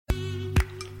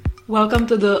Welcome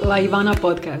to the La Ivana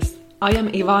podcast. I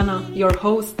am Ivana, your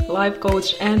host, life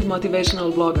coach, and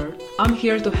motivational blogger. I'm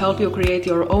here to help you create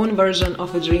your own version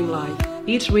of a dream life.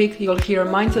 Each week, you'll hear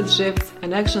mindset shifts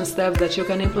and action steps that you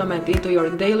can implement into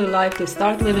your daily life to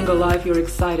start living a life you're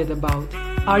excited about.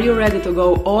 Are you ready to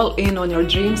go all in on your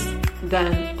dreams?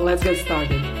 Then let's get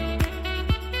started.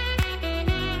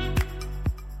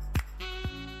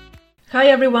 Hi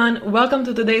everyone, welcome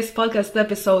to today's podcast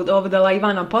episode of the La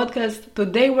Ivana podcast.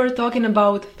 Today we're talking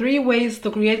about 3 ways to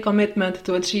create commitment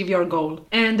to achieve your goal.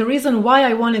 And the reason why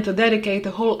I wanted to dedicate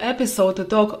a whole episode to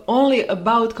talk only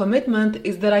about commitment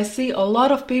is that I see a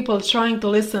lot of people trying to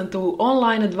listen to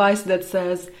online advice that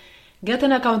says, get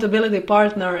an accountability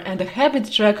partner and a habit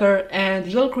tracker and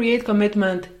you'll create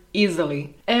commitment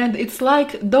easily. And it's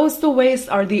like those 2 ways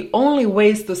are the only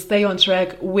ways to stay on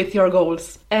track with your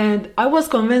goals. And I was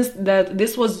convinced that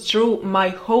this was true my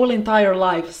whole entire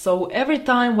life. So every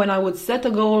time when I would set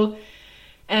a goal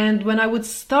and when I would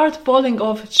start falling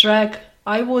off track,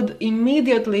 I would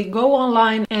immediately go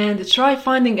online and try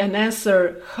finding an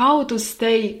answer how to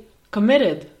stay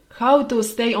committed, how to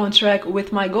stay on track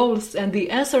with my goals. And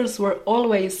the answers were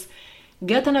always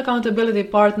get an accountability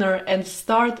partner and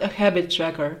start a habit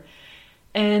tracker.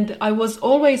 And I was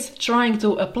always trying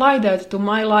to apply that to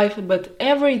my life, but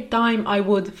every time I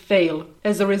would fail.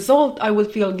 As a result, I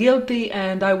would feel guilty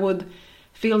and I would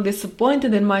feel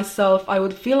disappointed in myself. I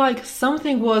would feel like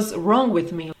something was wrong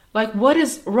with me. Like, what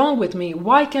is wrong with me?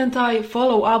 Why can't I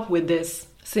follow up with this?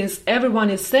 Since everyone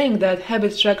is saying that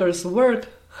habit trackers work,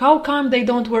 how come they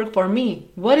don't work for me?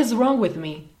 What is wrong with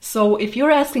me? So if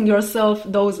you're asking yourself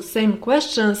those same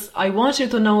questions, I want you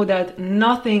to know that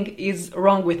nothing is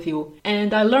wrong with you.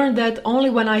 And I learned that only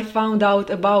when I found out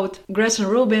about Gretchen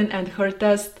Rubin and her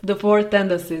test, The 4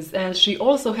 Tendencies. And she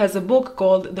also has a book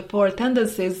called The 4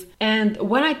 Tendencies. And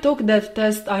when I took that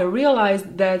test, I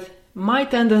realized that my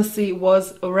tendency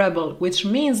was a rebel, which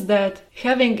means that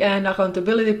having an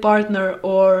accountability partner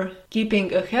or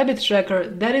keeping a habit tracker,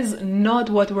 that is not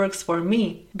what works for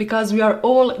me, because we are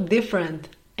all different.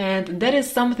 And that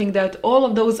is something that all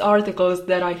of those articles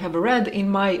that I have read in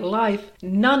my life,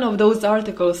 none of those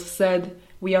articles said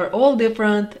we are all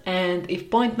different and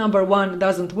if point number 1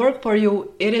 doesn't work for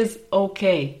you, it is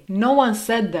okay. No one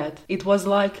said that. It was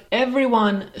like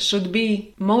everyone should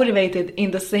be motivated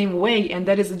in the same way, and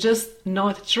that is just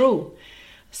not true.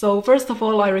 So first of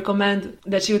all, I recommend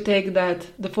that you take that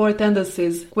The 4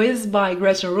 Tendencies quiz by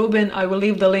Gretchen Rubin. I will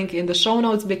leave the link in the show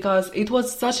notes because it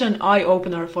was such an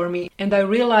eye-opener for me. And I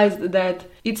realized that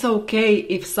it's okay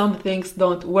if some things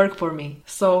don't work for me.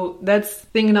 So that's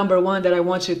thing number 1 that I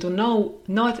want you to know.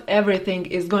 Not everything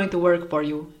is going to work for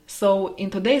you. So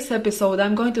in today's episode,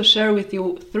 I'm going to share with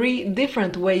you 3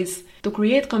 different ways to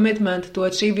create commitment to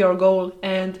achieve your goal,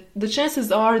 and the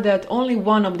chances are that only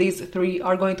one of these 3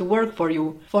 are going to work for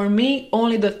you. For me,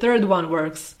 only the 3rd one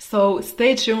works. So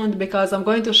stay tuned because I'm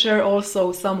going to share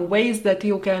also some ways that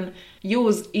you can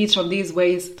use each of these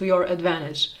ways to your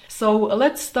advantage. So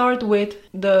let's start with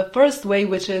the first way,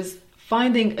 which is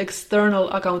finding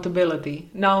external accountability.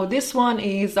 Now this one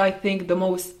is, I think, the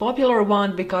most popular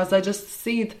one because I just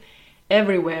see it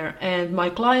everywhere, and my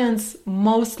clients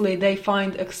mostly they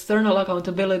find external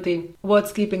accountability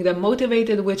what's keeping them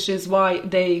motivated, which is why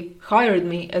they hired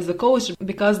me as a coach,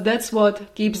 because that's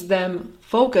what keeps them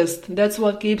focused, that's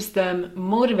what keeps them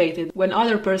motivated. When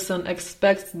other person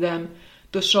expects them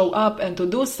to show up and to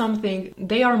do something,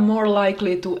 they are more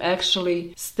likely to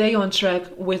actually stay on track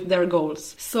with their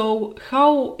goals. So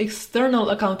how external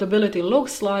accountability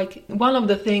looks like, one of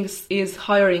the things is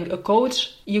hiring a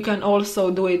coach. You can also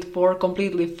do it for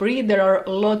completely free. There are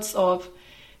lots of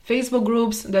Facebook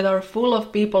groups that are full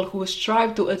of people who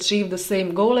strive to achieve the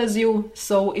same goal as you.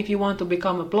 So if you want to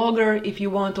become a blogger, if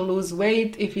you want to lose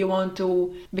weight, if you want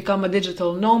to become a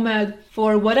digital nomad,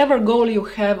 for whatever goal you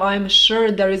have, I'm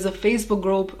sure there is a Facebook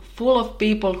group full of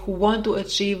people who want to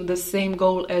achieve the same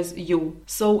goal as you.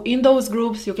 So in those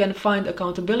groups, you can find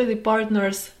accountability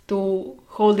partners to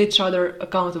hold each other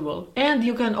accountable. And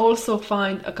you can also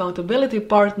find accountability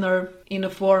partner in the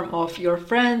form of your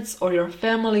friends or your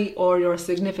family or your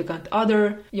significant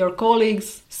other, your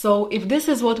colleagues. So if this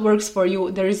is what works for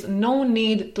you, there is no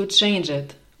need to change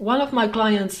it. One of my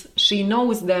clients, she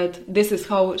knows that this is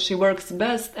how she works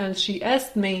best, and she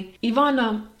asked me,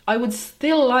 Ivana, I would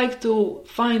still like to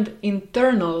find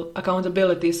internal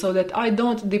accountability so that I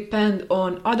don't depend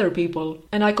on other people.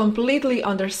 And I completely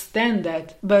understand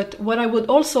that. But what I would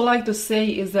also like to say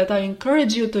is that I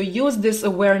encourage you to use this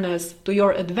awareness to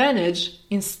your advantage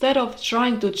instead of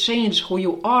trying to change who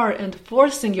you are and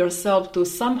forcing yourself to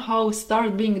somehow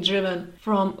start being driven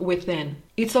from within.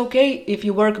 It's okay if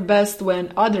you work best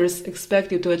when others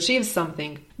expect you to achieve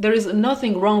something. There is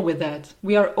nothing wrong with that.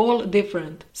 We are all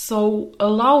different. So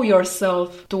allow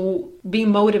yourself to be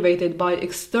motivated by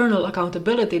external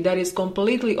accountability. That is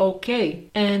completely okay.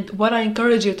 And what I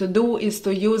encourage you to do is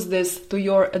to use this to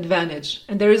your advantage.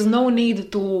 And there is no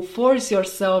need to force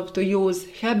yourself to use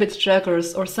habit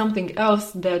trackers or something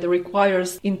else that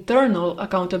requires internal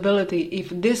accountability if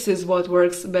this is what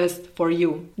works best for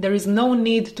you. There is no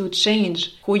need to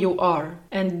change who you are.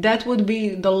 And that would be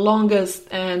the longest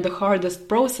and the hardest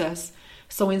process.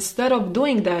 So instead of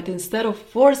doing that, instead of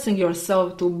forcing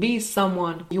yourself to be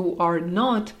someone you are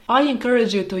not, I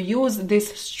encourage you to use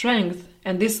this strength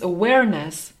and this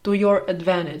awareness to your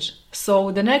advantage.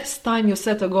 So the next time you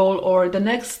set a goal, or the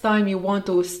next time you want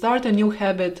to start a new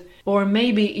habit, or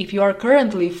maybe if you are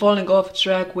currently falling off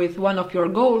track with one of your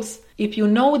goals, if you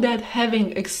know that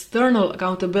having external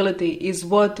accountability is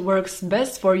what works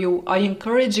best for you, I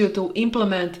encourage you to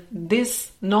implement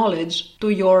this knowledge to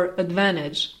your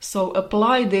advantage. So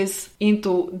apply this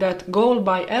into that goal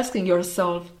by asking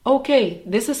yourself, okay,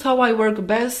 this is how I work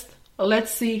best.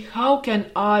 Let's see how can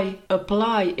I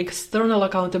apply external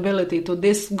accountability to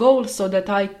this goal so that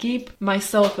I keep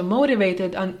myself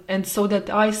motivated and so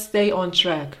that I stay on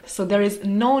track. So there is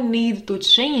no need to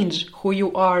change who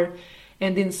you are,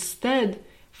 and instead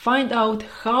find out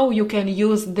how you can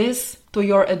use this to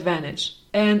your advantage.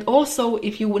 And also,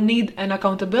 if you need an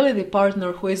accountability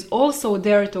partner who is also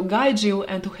there to guide you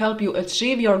and to help you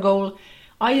achieve your goal,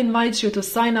 I invite you to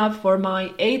sign up for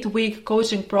my 8-week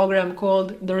coaching program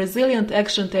called The Resilient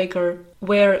Action Taker,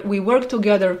 where we work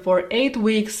together for 8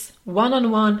 weeks,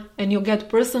 one-on-one, and you get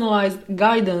personalized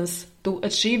guidance to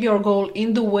achieve your goal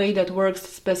in the way that works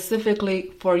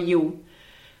specifically for you.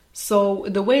 So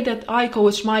the way that I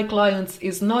coach my clients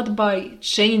is not by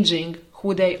changing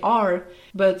who they are,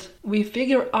 but we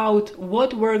figure out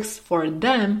what works for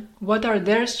them, what are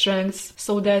their strengths,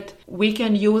 so that we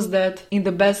can use that in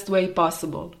the best way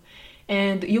possible.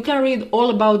 And you can read all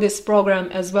about this program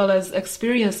as well as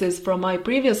experiences from my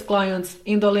previous clients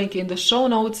in the link in the show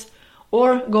notes,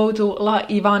 or go to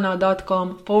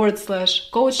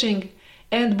laivana.com/coaching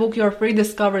and book your free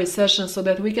discovery session so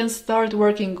that we can start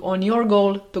working on your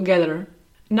goal together.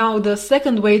 Now, the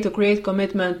second way to create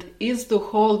commitment is to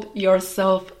hold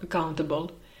yourself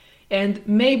accountable. And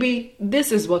maybe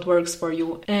this is what works for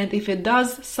you. And if it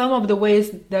does, some of the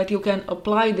ways that you can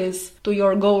apply this to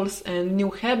your goals and new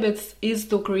habits is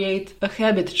to create a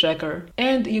habit tracker.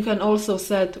 And you can also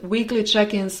set weekly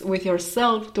check-ins with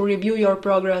yourself to review your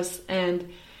progress, and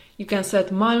you can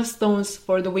set milestones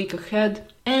for the week ahead.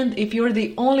 And if you're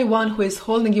the only one who is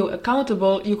holding you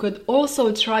accountable, you could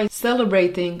also try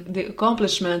celebrating the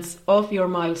accomplishments of your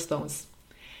milestones.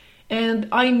 And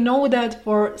I know that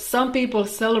for some people,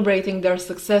 celebrating their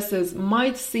successes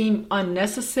might seem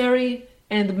unnecessary,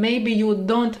 and maybe you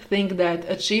don't think that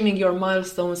achieving your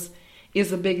milestones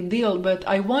is a big deal, but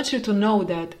I want you to know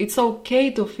that it's okay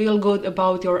to feel good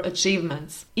about your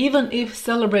achievements. Even if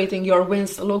celebrating your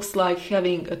wins looks like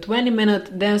having a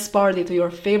 20-minute dance party to your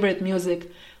favorite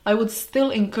music, I would still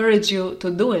encourage you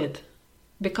to do it,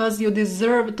 because you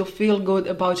deserve to feel good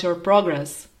about your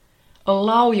progress.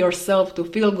 Allow yourself to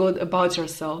feel good about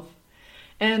yourself.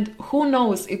 And who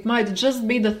knows, it might just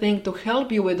be the thing to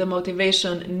help you with the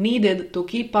motivation needed to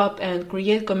keep up and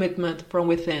create commitment from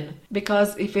within.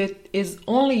 Because if it is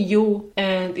only you,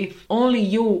 and if only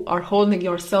you are holding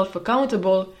yourself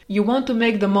accountable, you want to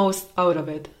make the most out of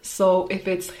it. So if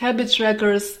it's habit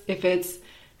trackers, if it's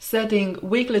setting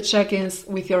weekly check-ins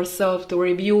with yourself to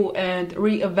review and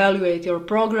re-evaluate your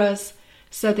progress,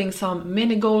 setting some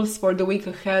mini goals for the week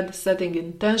ahead, setting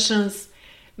intentions.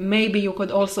 Maybe you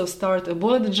could also start a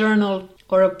bullet journal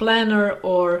or a planner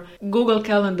or Google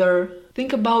Calendar.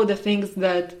 Think about the things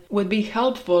that would be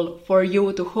helpful for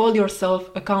you to hold yourself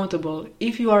accountable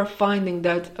if you are finding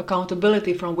that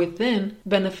accountability from within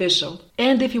beneficial.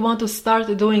 And if you want to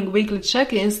start doing weekly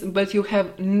check-ins but you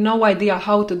have no idea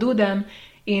how to do them,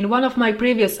 in one of my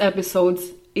previous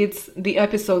episodes, it's the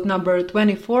episode number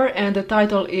 24, and the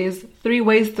title is 3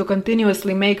 Ways to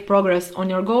Continuously Make Progress on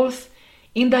Your Goals.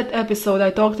 In that episode,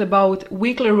 I talked about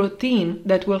weekly routine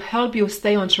that will help you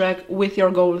stay on track with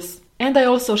your goals. And I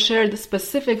also shared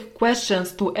specific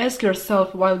questions to ask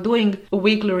yourself while doing a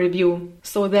weekly review,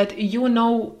 so that you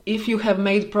know if you have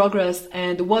made progress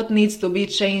and what needs to be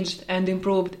changed and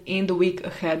improved in the week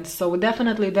ahead. So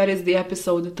definitely that is the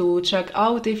episode to check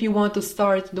out if you want to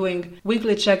start doing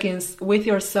weekly check-ins with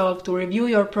yourself to review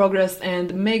your progress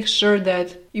and make sure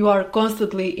that you are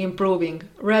constantly improving,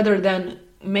 rather than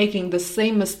making the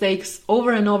same mistakes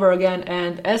over and over again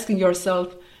and asking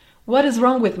yourself, what is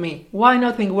wrong with me? Why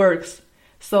nothing works?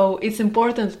 So it's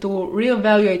important to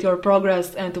reevaluate your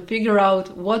progress and to figure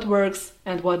out what works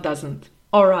and what doesn't.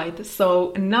 Alright,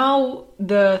 so now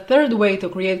the third way to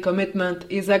create commitment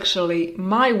is actually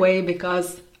my way,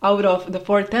 because out of the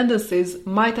 4 tendencies,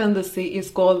 my tendency is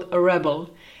called a rebel.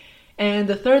 And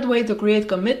the third way to create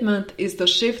commitment is to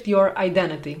shift your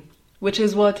identity, which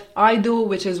is what I do,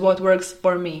 which is what works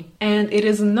for me. And it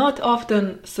is not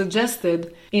often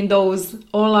suggested in those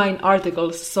online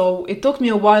articles, so it took me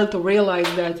a while to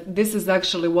realize that this is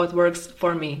actually what works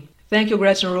for me. Thank you,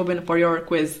 Gretchen Rubin, for your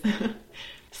quiz.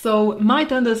 So my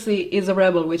tendency is a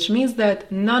rebel, which means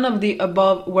that none of the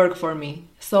above work for me.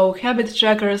 So habit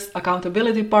trackers,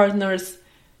 accountability partners,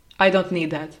 I don't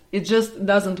need that. It just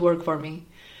doesn't work for me.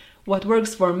 What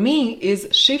works for me is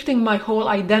shifting my whole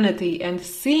identity and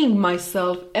seeing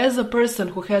myself as a person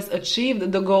who has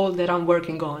achieved the goal that I'm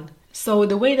working on. So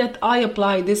the way that I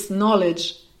apply this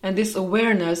knowledge and this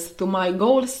awareness to my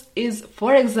goals is,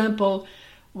 for example,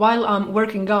 while I'm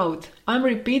working out, I'm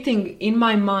repeating in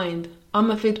my mind, I'm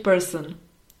a fit person.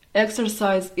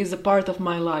 Exercise is a part of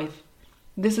my life.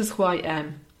 This is who I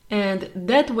am. And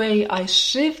that way I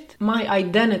shift my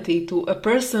identity to a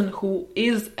person who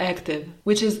is active,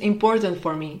 which is important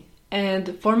for me.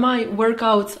 And for my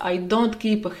workouts, I don't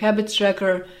keep a habit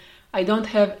tracker. I don't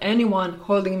have anyone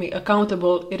holding me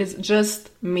accountable. It is just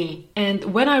me. And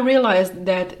when I realized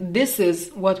that this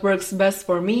is what works best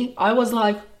for me, I was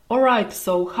like, alright,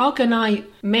 so how can I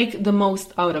make the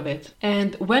most out of it?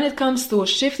 And when it comes to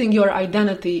shifting your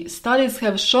identity, studies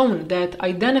have shown that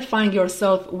identifying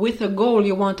yourself with a goal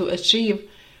you want to achieve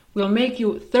will make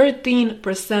you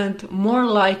 13% more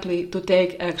likely to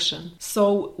take action.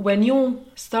 So when you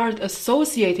start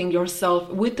associating yourself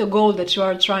with the goal that you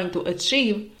are trying to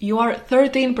achieve, you are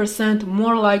 13%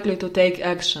 more likely to take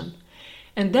action.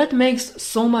 And that makes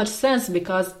so much sense,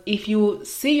 because if you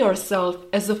see yourself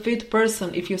as a fit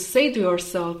person, if you say to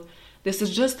yourself, this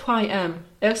is just who I am,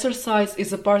 exercise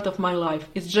is a part of my life,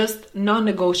 it's just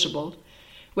non-negotiable.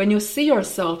 When you see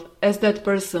yourself as that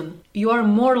person, you are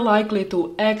more likely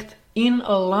to act in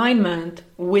alignment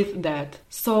with that.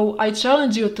 So I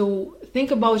challenge you to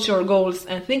think about your goals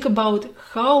and think about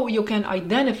how you can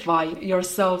identify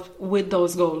yourself with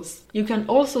those goals. You can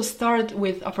also start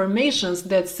with affirmations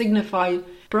that signify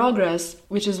progress,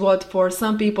 which is what for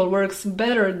some people works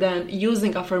better than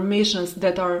using affirmations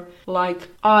that are like,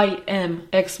 I am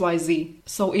XYZ.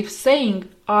 So if saying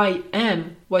I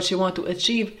am what you want to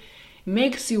achieve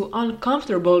makes you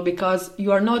uncomfortable because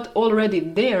you are not already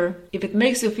there, if it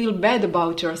makes you feel bad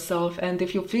about yourself, and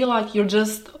if you feel like you're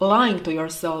just lying to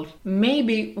yourself,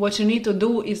 maybe what you need to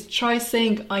do is try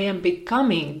saying I am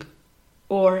becoming,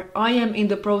 or I am in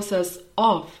the process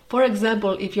of. For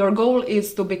example, if your goal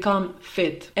is to become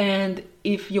fit, and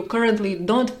if you currently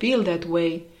don't feel that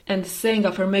way, and saying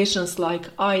affirmations like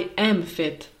I am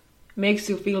fit makes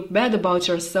you feel bad about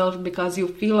yourself because you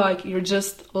feel like you're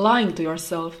just lying to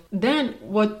yourself, then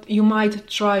what you might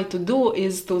try to do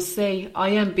is to say, I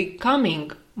am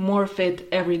becoming more fit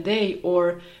every day,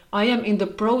 or I am in the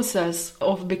process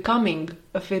of becoming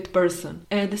a fit person,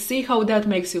 and see how that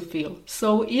makes you feel.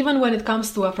 So even when it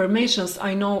comes to affirmations,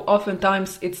 I know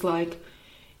oftentimes it's like,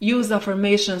 use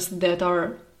affirmations that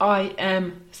are I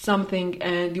am something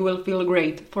and you will feel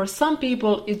great. For some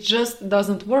people, it just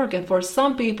doesn't work, and for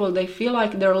some people, they feel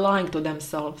like they're lying to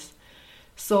themselves.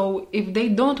 So if they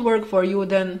don't work for you,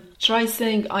 then try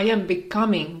saying I am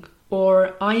becoming,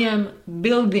 or I am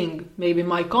building maybe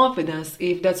my confidence,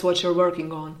 if that's what you're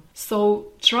working on.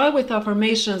 So try with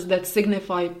affirmations that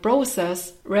signify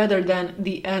process rather than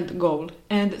the end goal,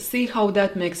 and see how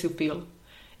that makes you feel.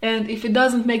 And if it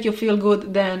doesn't make you feel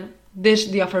good, then ditch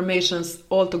the affirmations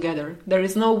altogether. There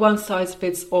is no one size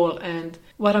fits all, and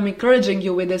what I'm encouraging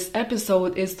you with this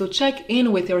episode is to check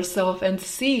in with yourself and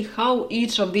see how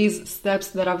each of these steps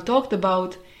that I've talked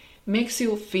about makes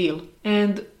you feel.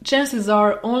 And chances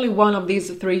are only one of these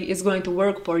 3 is going to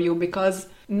work for you, because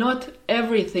not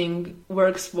everything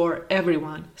works for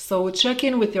everyone. So check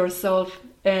in with yourself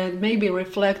and maybe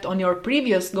reflect on your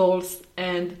previous goals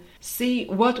and see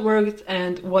what worked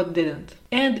and what didn't.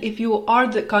 And if you are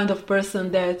the kind of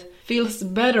person that feels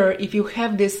better if you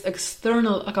have this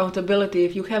external accountability,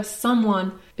 if you have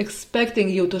someone expecting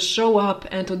you to show up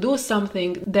and to do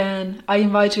something, then I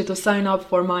invite you to sign up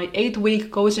for my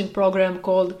 8-week coaching program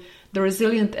called The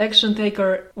Resilient Action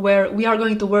Taker, where we are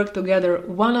going to work together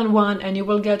one-on-one, and you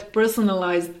will get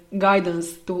personalized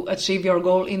guidance to achieve your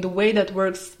goal in the way that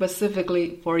works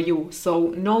specifically for you. So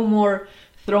no more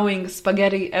throwing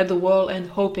spaghetti at the wall and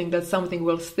hoping that something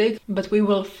will stick, but we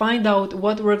will find out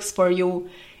what works for you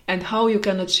and how you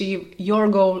can achieve your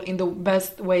goal in the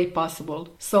best way possible.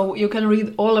 So you can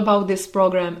read all about this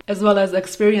program as well as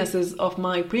experiences of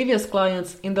my previous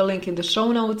clients in the link in the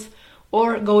show notes,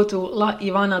 or go to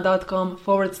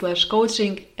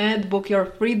laivana.com/coaching and book your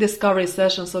free discovery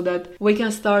session so that we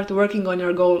can start working on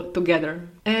your goal together.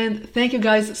 And thank you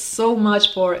guys so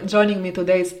much for joining me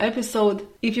today's episode.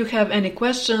 If you have any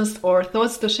questions or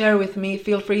thoughts to share with me,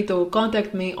 feel free to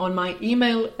contact me on my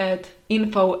email at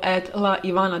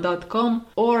info@laivana.com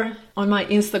or on my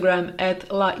Instagram at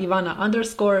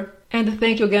laivana_. And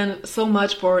thank you again so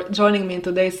much for joining me in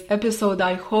today's episode.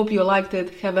 I hope you liked it.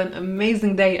 Have an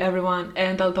amazing day, everyone,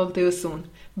 and I'll talk to you soon.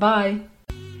 Bye!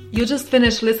 You just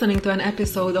finished listening to an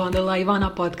episode on the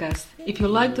Laivana podcast. If you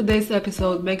liked today's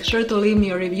episode, make sure to leave me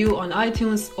a review on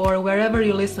iTunes or wherever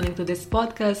you're listening to this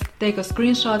podcast. Take a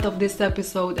screenshot of this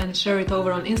episode and share it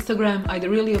over on Instagram. I'd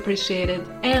really appreciate it.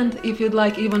 And if you'd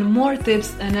like even more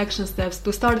tips and action steps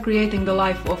to start creating the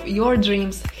life of your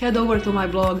dreams, head over to my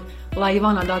blog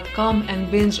laivana.com and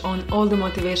binge on all the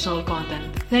motivational content.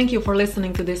 Thank you for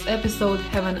listening to this episode.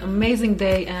 Have an amazing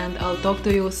day and I'll talk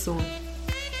to you soon.